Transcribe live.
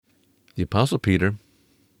the Apostle Peter,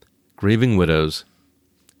 grieving widows,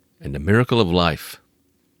 and the miracle of life.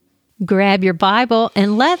 Grab your Bible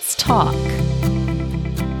and let's talk.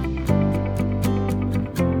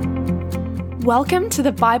 Welcome to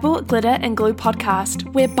the Bible, Glitter and Glue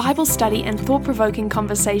podcast, where Bible study and thought-provoking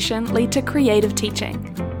conversation lead to creative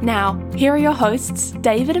teaching. Now, here are your hosts,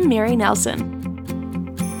 David and Mary Nelson.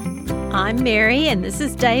 I'm Mary, and this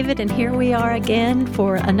is David, and here we are again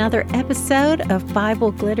for another episode of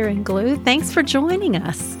Bible, Glitter and Glue. Thanks for joining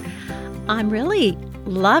us. I'm really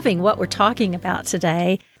loving what we're talking about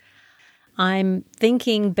today. I'm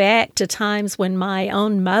thinking back to times when my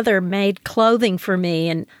own mother made clothing for me,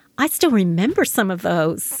 and I still remember some of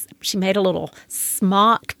those. She made a little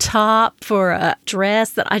smock top for a dress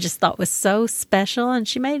that I just thought was so special, and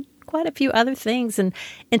she made quite a few other things. And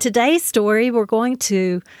in today's story, we're going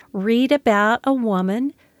to read about a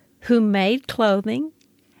woman who made clothing,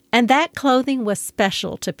 and that clothing was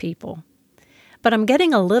special to people. But I'm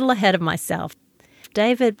getting a little ahead of myself.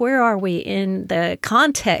 David, where are we in the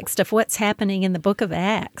context of what's happening in the book of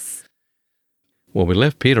Acts? Well, we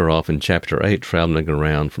left Peter off in chapter 8, traveling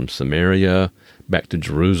around from Samaria back to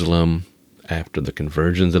Jerusalem after the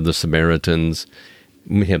conversions of the Samaritans.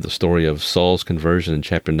 We have the story of Saul's conversion in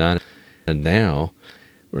chapter 9. And now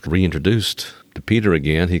we're reintroduced to Peter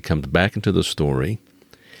again. He comes back into the story,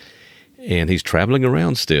 and he's traveling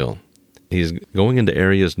around still. He's going into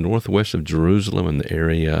areas northwest of Jerusalem in the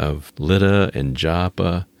area of Lydda and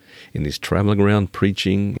Joppa, and he's traveling around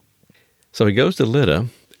preaching. So he goes to Lydda,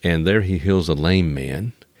 and there he heals a lame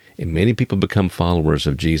man, and many people become followers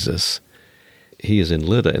of Jesus. He is in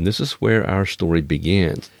Lydda, and this is where our story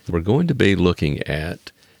begins. We're going to be looking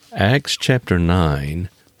at Acts chapter 9,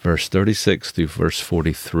 verse 36 through verse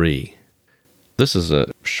 43. This is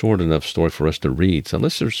a short enough story for us to read, so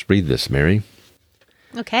let's just read this, Mary.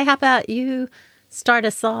 Okay, how about you start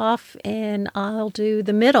us off, and I'll do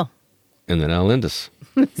the middle. And then I'll end us.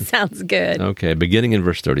 Sounds good. Okay, beginning in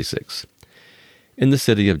verse 36. In the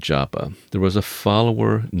city of Joppa, there was a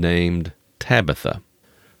follower named Tabitha.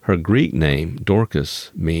 Her Greek name,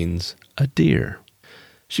 Dorcas, means a deer.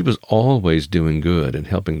 She was always doing good and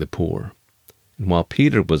helping the poor. And while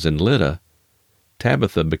Peter was in Lydda,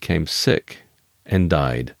 Tabitha became sick and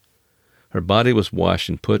died. Her body was washed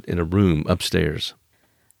and put in a room upstairs.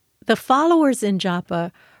 The followers in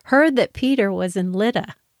Joppa heard that Peter was in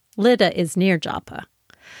Lydda. Lydda is near Joppa.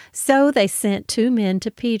 So they sent 2 men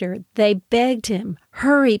to Peter. They begged him,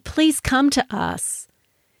 "Hurry, please come to us."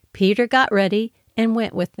 Peter got ready and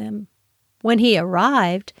went with them. When he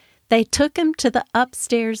arrived, they took him to the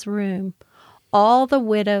upstairs room. All the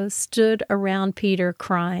widows stood around Peter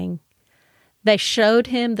crying. They showed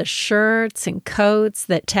him the shirts and coats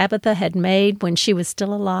that Tabitha had made when she was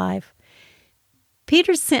still alive.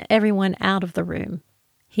 Peter sent everyone out of the room.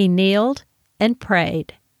 He kneeled and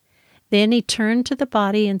prayed. Then he turned to the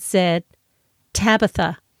body and said,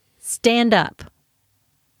 "Tabitha, stand up."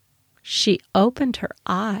 She opened her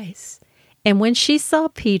eyes, and when she saw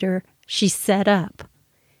Peter, she sat up.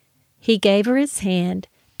 He gave her his hand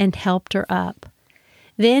and helped her up.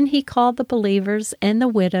 Then he called the believers and the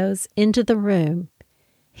widows into the room.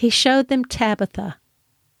 He showed them Tabitha.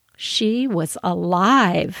 She was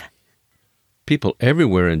alive. People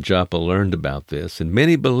everywhere in Joppa learned about this, and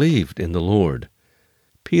many believed in the Lord.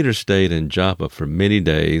 Peter stayed in Joppa for many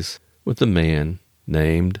days with a man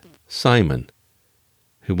named Simon,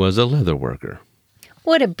 who was a leather worker.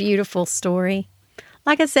 What a beautiful story.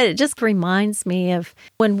 Like I said, it just reminds me of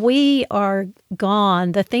when we are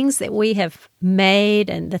gone, the things that we have made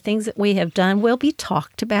and the things that we have done will be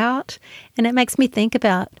talked about. And it makes me think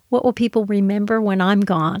about, what will people remember when I'm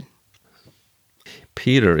gone?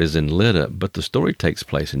 Peter is in Lydda, but the story takes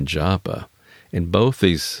place in Joppa. And both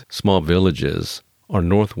these small villages are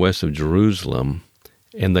northwest of Jerusalem,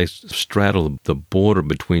 and they straddle the border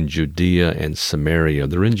between Judea and Samaria.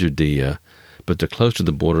 They're in Judea, but they're close to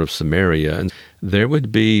the border of Samaria. And there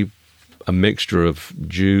would be a mixture of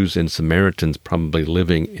Jews and Samaritans probably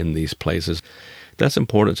living in these places. That's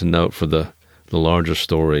important to note for the larger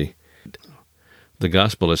story. The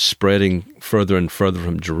gospel is spreading further and further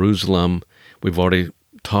from Jerusalem. We've already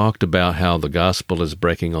talked about how the gospel is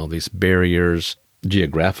breaking all these barriers,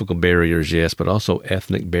 geographical barriers, yes, but also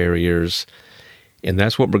ethnic barriers. And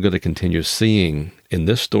that's what we're going to continue seeing in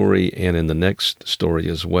this story and in the next story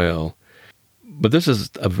as well. But this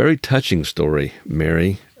is a very touching story,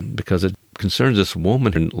 Mary, because it concerns this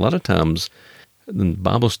woman. And a lot of times in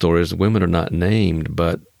Bible stories, women are not named,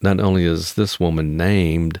 but not only is this woman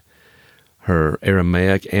named, her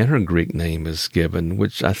Aramaic and her Greek name is given,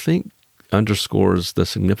 which I think underscores the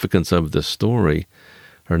significance of this story.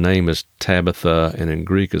 Her name is Tabitha, and in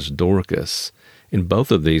Greek is Dorcas. And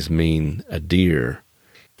both of these mean a deer.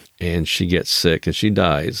 And she gets sick and she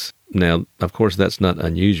dies. Now, of course, that's not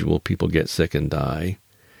unusual. People get sick and die.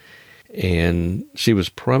 And she was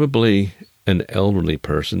probably an elderly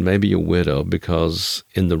person, maybe a widow, because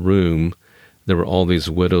in the room there were all these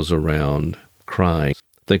widows around crying.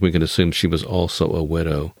 I think we can assume she was also a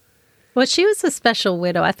widow. Well, she was a special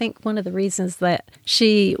widow. I think one of the reasons that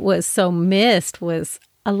she was so missed was,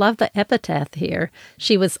 I love the epitaph here.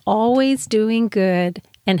 She was always doing good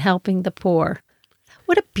and helping the poor.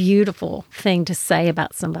 What a beautiful thing to say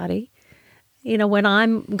about somebody. You know, when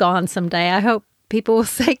I'm gone someday, I hope people will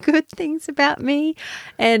say good things about me.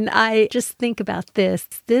 And I just think about this.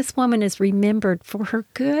 This woman is remembered for her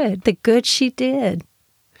good, the good she did.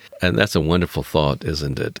 And that's a wonderful thought,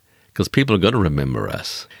 isn't it? Because people are going to remember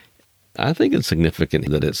us. I think it's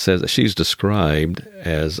significant that it says that she's described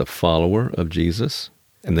as a follower of Jesus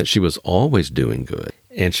and that she was always doing good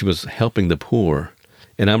and she was helping the poor.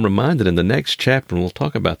 And I'm reminded in the next chapter, and we'll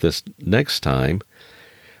talk about this next time,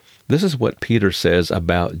 this is what Peter says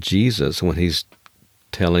about Jesus when he's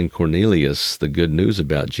telling Cornelius the good news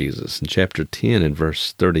about Jesus. In chapter 10 and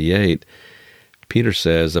verse 38, Peter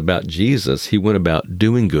says about Jesus, he went about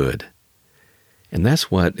doing good. And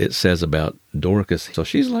that's what it says about Dorcas. So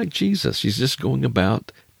she's like Jesus. She's just going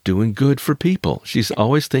about doing good for people. She's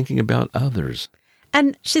always thinking about others.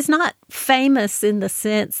 And she's not famous in the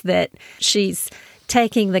sense that she's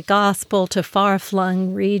taking the gospel to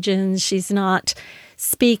far-flung regions. She's not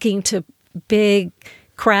speaking to big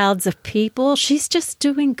crowds of people. She's just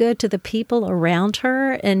doing good to the people around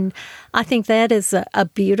her. And I think that is a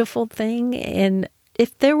beautiful thing. And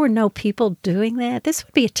if there were no people doing that, this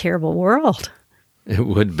would be a terrible world. It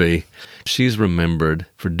would be. She's remembered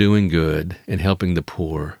for doing good and helping the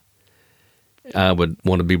poor. I would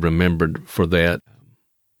want to be remembered for that.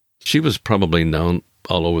 She was probably known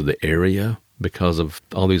all over the area because of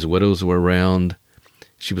all these widows who were around.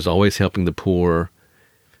 She was always helping the poor.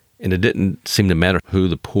 And it didn't seem to matter who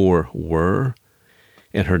the poor were.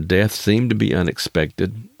 And her death seemed to be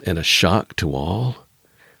unexpected and a shock to all.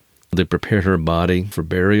 They prepared her body for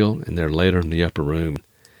burial, and they're laid her in the upper room.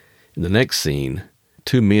 In the next scene,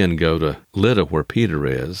 two men go to Lydda, where Peter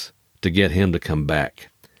is, to get him to come back.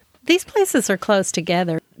 These places are close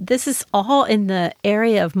together. This is all in the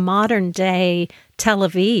area of modern-day Tel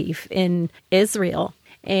Aviv in Israel.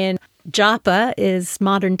 And Joppa is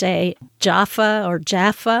modern-day Jaffa or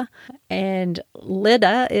Jaffa, and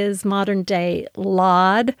Lydda is modern-day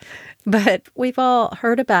Lod. But we've all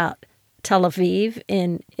heard about Tel Aviv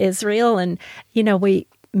in Israel, and, you know, we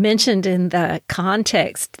mentioned in the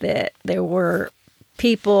context that there were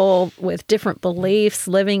people with different beliefs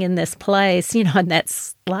living in this place, you know, and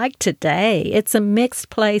that's like today. It's a mixed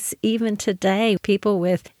place even today. People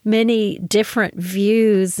with many different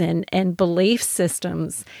views and belief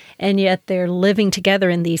systems, and yet they're living together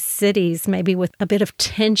in these cities, maybe with a bit of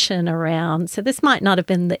tension around. So this might not have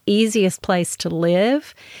been the easiest place to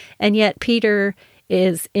live, and yet Peter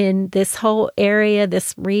is in this whole area,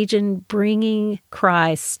 this region, bringing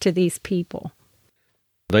Christ to these people.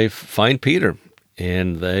 They find Peter,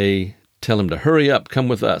 and they tell him to hurry up, come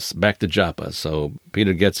with us, back to Joppa. So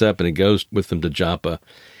Peter gets up and he goes with them to Joppa.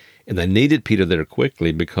 And they needed Peter there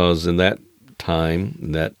quickly because in that time,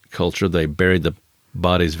 in that culture, they buried the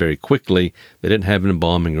bodies very quickly. They didn't have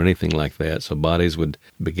embalming or anything like that, so bodies would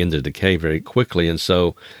begin to decay very quickly. And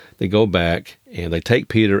so they go back and they take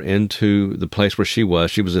Peter into the place where she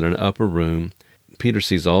was. She was in an upper room. Peter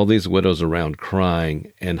sees all these widows around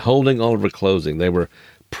crying and holding all of her clothing. They were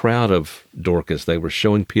proud of Dorcas. They were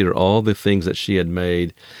showing Peter all the things that she had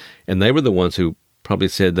made, and they were the ones who probably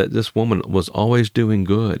said that this woman was always doing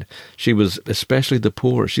good. She was, especially the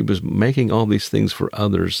poor, she was making all these things for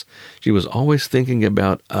others. She was always thinking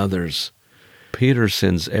about others. Peter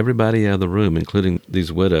sends everybody out of the room, including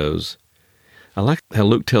these widows. I like how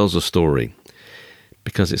Luke tells the story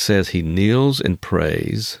because it says he kneels and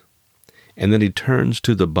prays, and then he turns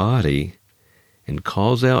to the body and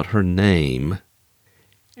calls out her name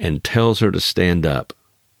and tells her to stand up.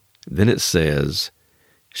 Then it says,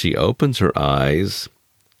 she opens her eyes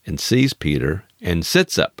and sees Peter and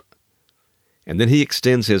sits up. And then he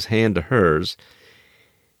extends his hand to hers,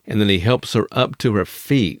 and then he helps her up to her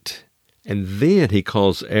feet. And then he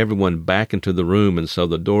calls everyone back into the room, and so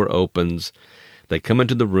the door opens. They come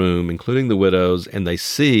into the room, including the widows, and they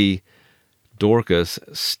see Dorcas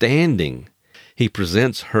standing. He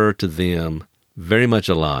presents her to them very much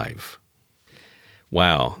alive.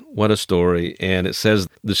 Wow, what a story. And it says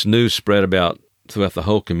this news spread about throughout the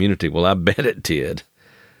whole community. Well, I bet it did.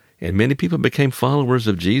 And many people became followers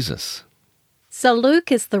of Jesus. So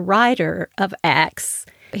Luke is the writer of Acts.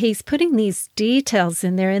 He's putting these details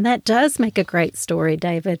in there, and that does make a great story,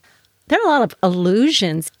 David. There are a lot of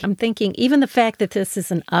allusions. I'm thinking even the fact that this is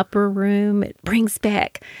an upper room, it brings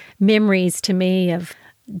back memories to me of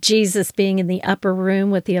Jesus being in the upper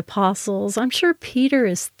room with the apostles. I'm sure Peter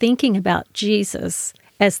is thinking about Jesus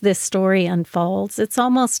as this story unfolds. It's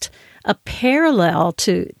almost a parallel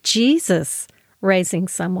to Jesus raising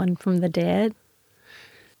someone from the dead.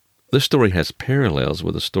 This story has parallels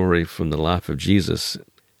with a story from the life of Jesus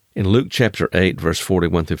in Luke chapter 8, verse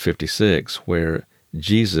 41 through 56, where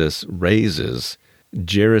Jesus raises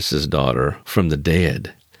Jairus' daughter from the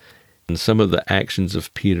dead. And some of the actions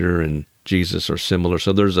of Peter and Jesus are similar.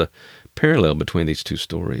 So there's a parallel between these two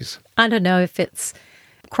stories. I don't know if it's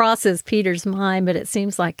crosses Peter's mind, but it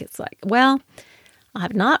seems like it's like, well,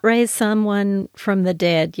 I've not raised someone from the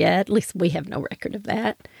dead yet. At least we have no record of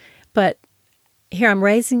that. But here I'm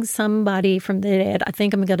raising somebody from the dead. I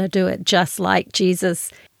think I'm going to do it just like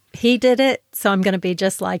Jesus. He did it, so I'm going to be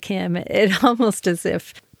just like him. It almost as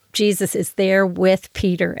if Jesus is there with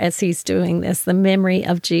Peter as he's doing this. The memory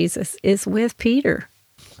of Jesus is with Peter.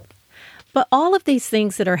 But all of these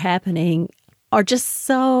things that are happening are just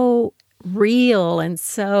so real and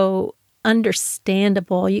so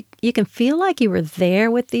understandable. You can feel like you were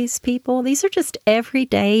there with these people. These are just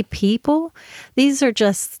everyday people. These are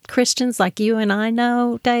just Christians like you and I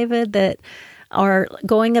know, David, that are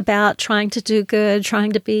going about trying to do good,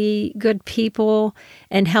 trying to be good people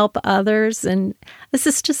and help others. And this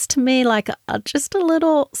is just to me like just a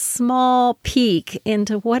little small peek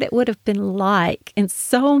into what it would have been like in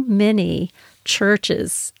so many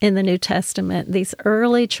churches in the New Testament, these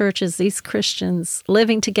early churches, these Christians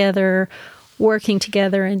living together, working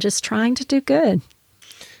together, and just trying to do good.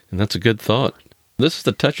 And that's a good thought. This is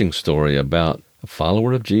the touching story about a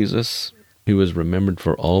follower of Jesus who was remembered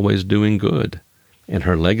for always doing good. And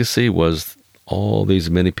her legacy was all these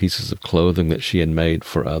many pieces of clothing that she had made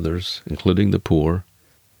for others, including the poor.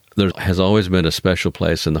 There has always been a special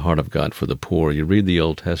place in the heart of God for the poor. You read the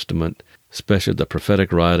Old Testament, especially the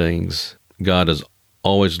prophetic writings, God is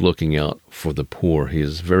always looking out for the poor. He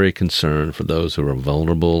is very concerned for those who are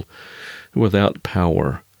vulnerable, who are without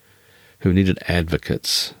power, who needed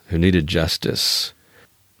advocates, who needed justice.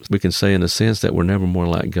 We can say in a sense that we're never more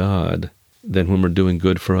like God than when we're doing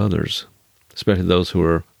good for others, especially those who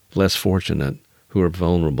are less fortunate, who are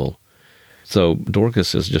vulnerable. So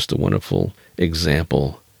Dorcas is just a wonderful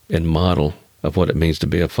example and model of what it means to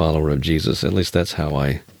be a follower of Jesus. At least that's how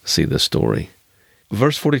I see this story.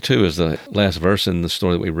 Verse 42 is the last verse in the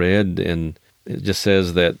story that we read, and it just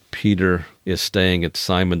says that Peter is staying at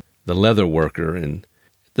Simon the leather worker, and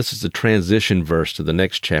this is the transition verse to the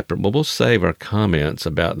next chapter. But we'll save our comments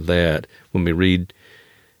about that when we read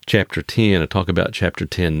chapter 10 and talk about chapter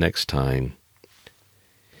 10 next time.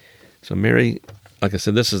 So Mary, like I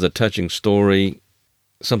said, this is a touching story,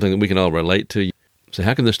 something that we can all relate to. So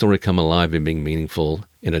how can this story come alive and being meaningful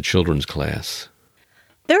in a children's class?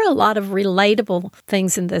 There are a lot of relatable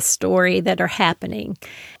things in this story that are happening.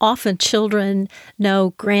 Often children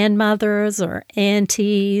know grandmothers or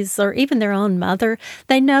aunties or even their own mother.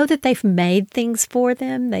 They know that they've made things for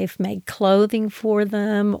them. They've made clothing for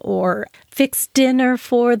them or fixed dinner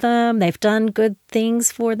for them. They've done good things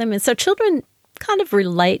for them. And so children kind of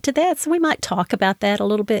relate to that. So we might talk about that a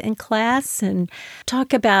little bit in class and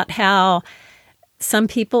talk about how some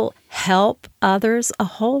people help others a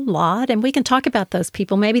whole lot, and we can talk about those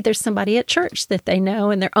people. Maybe there's somebody at church that they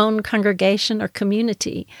know in their own congregation or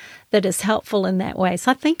community that is helpful in that way.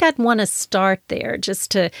 So I think I'd want to start there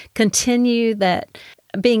just to continue that,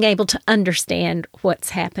 being able to understand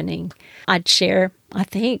what's happening. I'd share, I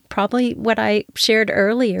think, probably what I shared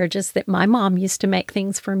earlier, just that my mom used to make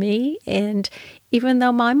things for me, and even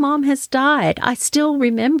though my mom has died, I still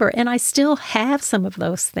remember, and I still have some of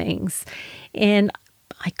those things. And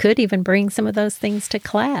I could even bring some of those things to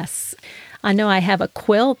class. I know I have a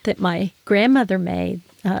quilt that my grandmother made,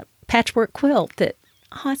 a patchwork quilt that,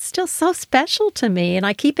 it's still so special to me. And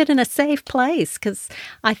I keep it in a safe place because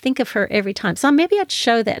I think of her every time. So maybe I'd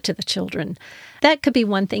show that to the children. That could be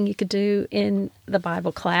one thing you could do in the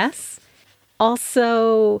Bible class.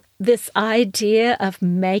 Also, this idea of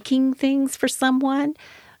making things for someone,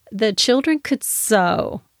 the children could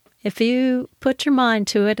sew. If you put your mind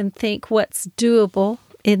to it and think what's doable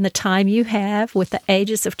in the time you have with the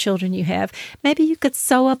ages of children you have, maybe you could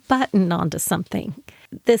sew a button onto something.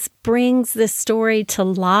 This brings this story to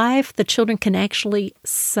life. The children can actually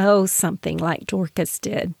sew something like Dorcas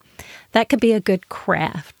did. That could be a good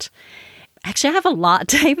craft. Actually, I have a lot,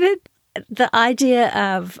 David. The idea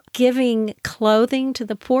of giving clothing to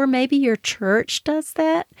the poor, maybe your church does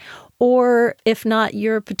that. Or if not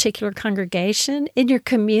your particular congregation, in your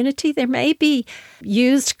community, there may be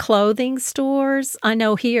used clothing stores. I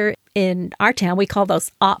know here in our town, we call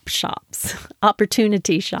those op shops,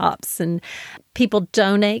 opportunity shops. And people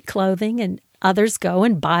donate clothing and others go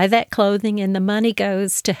and buy that clothing, and the money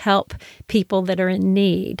goes to help people that are in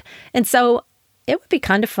need. And so it would be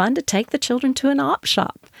kind of fun to take the children to an op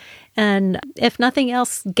shop. And if nothing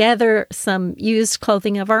else, gather some used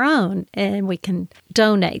clothing of our own, and we can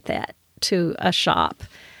donate that to a shop.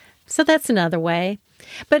 So that's another way.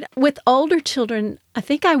 But with older children, I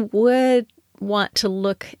think I would want to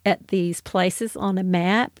look at these places on a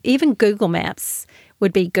map. Even Google Maps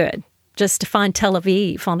would be good, just to find Tel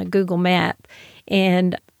Aviv on a Google map.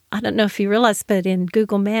 And I don't know if you realize, but in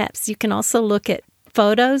Google Maps, you can also look at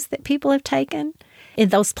photos that people have taken in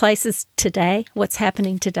those places today, what's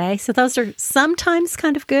happening today. So those are sometimes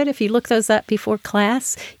kind of good. If you look those up before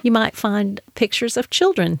class, you might find pictures of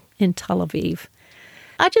children in Tel Aviv.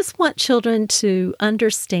 I just want children to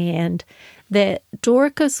understand that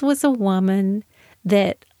Dorcas was a woman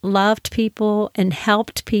that loved people and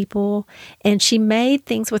helped people, and she made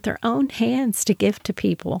things with her own hands to give to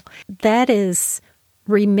people. That is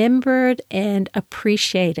remembered and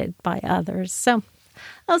appreciated by others. So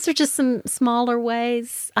those are just some smaller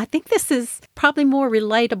ways. I think this is probably more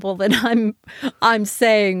relatable than I'm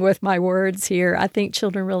saying with my words here. I think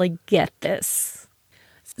children really get this.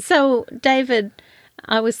 So, David,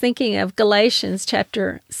 I was thinking of Galatians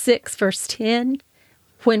chapter 6, verse 10.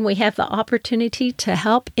 When we have the opportunity to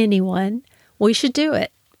help anyone, we should do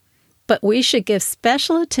it. But we should give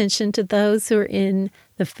special attention to those who are in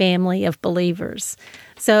the family of believers.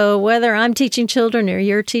 So whether I'm teaching children or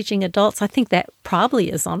you're teaching adults, I think that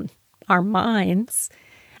probably is on our minds.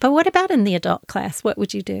 But what about in the adult class? What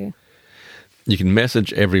would you do? You can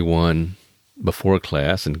message everyone before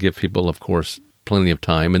class and give people, of course, plenty of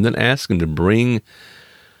time, and then ask them to bring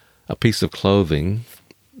a piece of clothing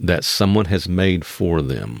that someone has made for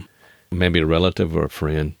them, maybe a relative or a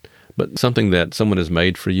friend, but something that someone has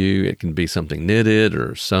made for you. It can be something knitted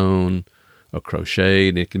or sewn or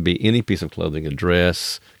crocheted. It can be any piece of clothing, a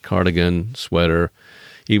dress, cardigan, sweater,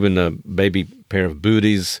 even a baby pair of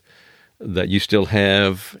booties that you still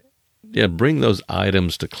have. Yeah, bring those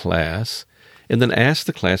items to class and then ask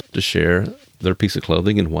the class to share their piece of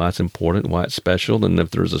clothing and why it's important, why it's special. And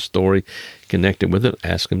if there's a story connected with it,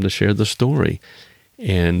 ask them to share the story.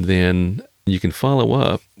 And then you can follow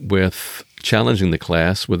up with challenging the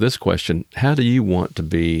class with this question: how do you want to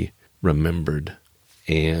be remembered?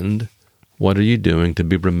 And what are you doing to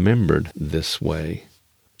be remembered this way?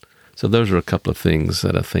 So those are a couple of things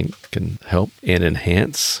that I think can help and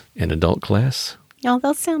enhance an adult class. Oh,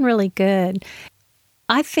 those sound really good.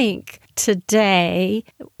 I think today,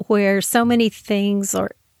 where so many things are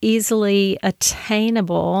easily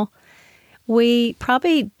attainable, we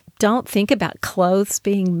probably don't think about clothes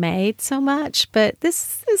being made so much, but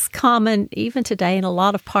this is common even today in a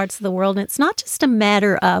lot of parts of the world. And it's not just a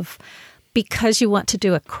matter of because you want to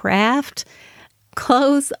do a craft.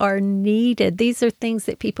 Clothes are needed. These are things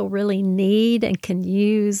that people really need and can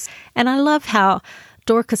use. And I love how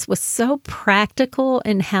Dorcas was so practical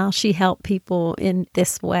in how she helped people in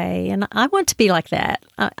this way. And I want to be like that.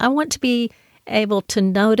 I want to be able to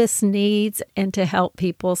notice needs and to help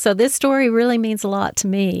people. So this story really means a lot to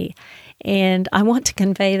me. And I want to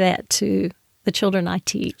convey that to the children I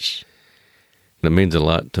teach. It means a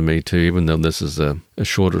lot to me, too, even though this is a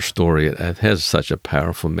shorter story. It has such a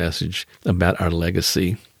powerful message about our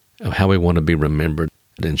legacy, of how we want to be remembered.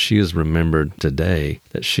 And she is remembered today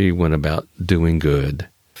that she went about doing good.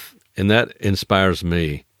 And that inspires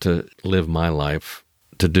me to live my life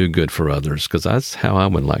to do good for others, because that's how I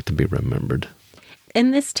would like to be remembered.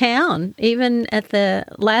 In this town, even at the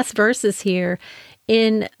last verses here,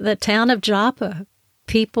 in the town of Joppa,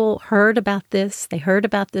 people heard about this. They heard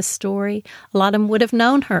about this story. A lot of them would have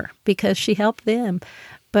known her because she helped them.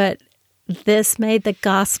 But this made the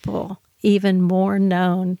gospel even more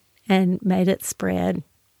known and made it spread.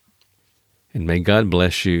 And may God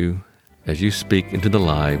bless you as you speak into the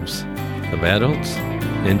lives of adults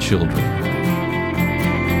and children.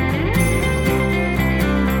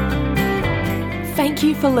 Thank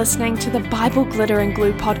you for listening to the Bible Glitter and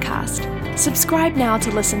Glue podcast. Subscribe now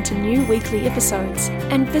to listen to new weekly episodes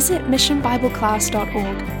and visit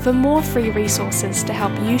missionbibleclass.org for more free resources to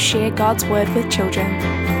help you share God's Word with children.